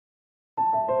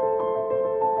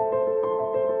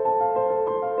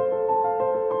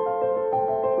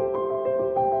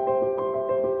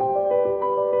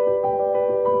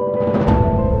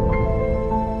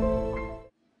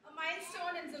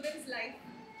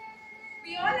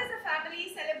all as a family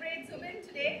celebrate Zubin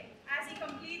today as he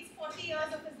completes 40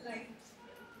 years of his life.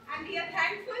 And we are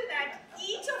thankful that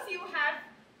each of you have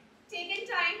taken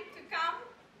time to come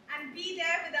and be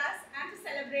there with us and to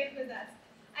celebrate with us.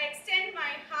 I extend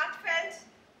my heartfelt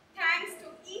thanks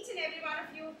to each and every one of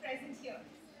you present here.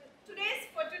 For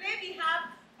today we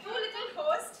have two little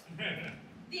hosts,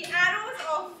 the arrows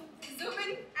of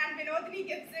Zubin and Vinodini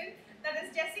Gibson, that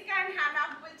is Jessica and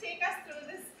Hannah, who will take us through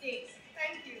this day.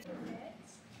 Thank you.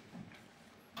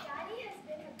 Daddy has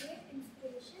been a great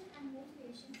inspiration and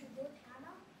motivation for both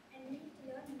Hannah and me to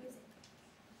learn music.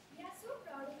 We are so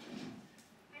proud of him,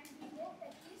 and we hope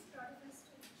that he is proud of us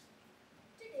too.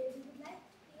 Today we would like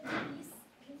to play the piece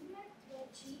Remember the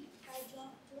G by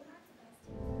Johann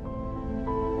Sebastian.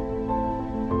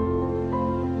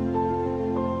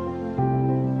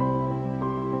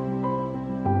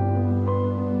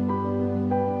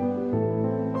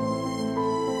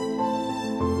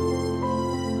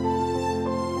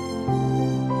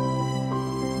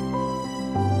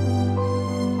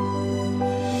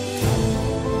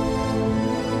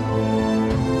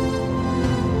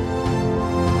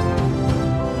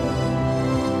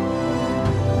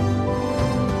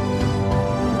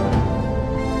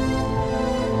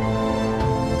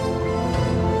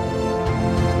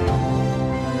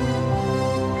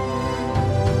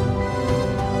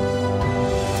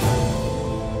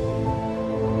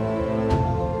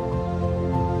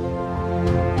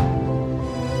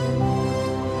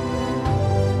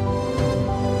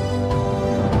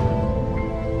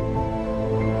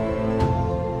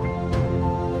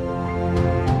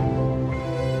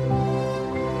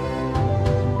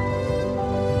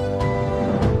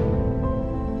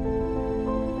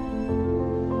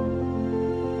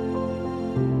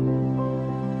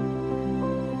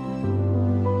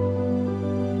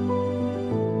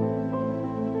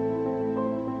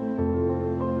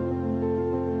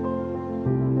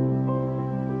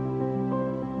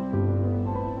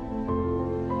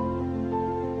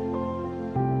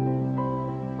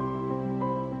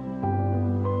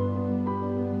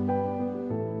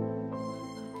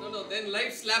 Then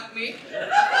life slapped me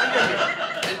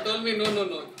and told me, no,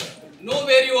 know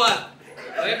where you are,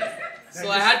 right? So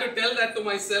I had to tell that to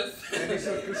myself. That is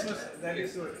your Christmas, that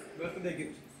is your birthday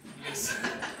gift. Yes.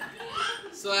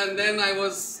 So and then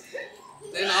after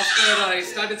I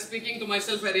started speaking to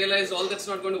myself, I realized all that's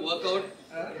not going to work out.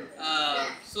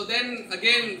 So then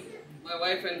again, my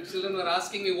wife and children were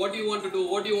asking me, what do you want to do?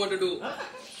 What do you want to do?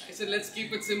 I said, let's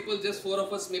keep it simple, just four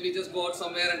of us, maybe just go out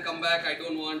somewhere and come back. I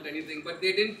don't want anything. But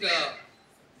they didn't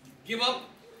give up.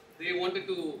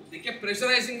 They kept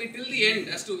pressurizing me till the end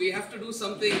as to we have to do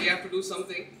something.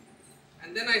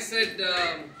 And then I said,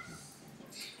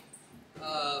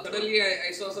 suddenly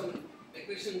I saw some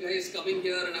decoration guys coming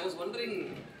here and I was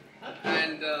wondering,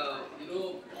 and I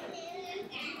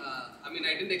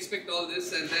didn't expect all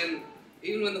this. And then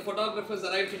even when the photographers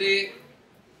arrived today,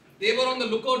 they were on the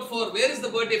lookout for where is the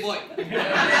birthday boy.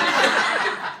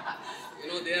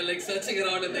 They are like searching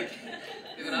around and they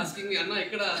were asking me, Anna,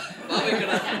 ikkada, Baba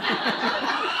ikkada.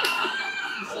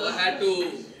 So I had to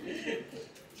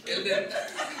tell them.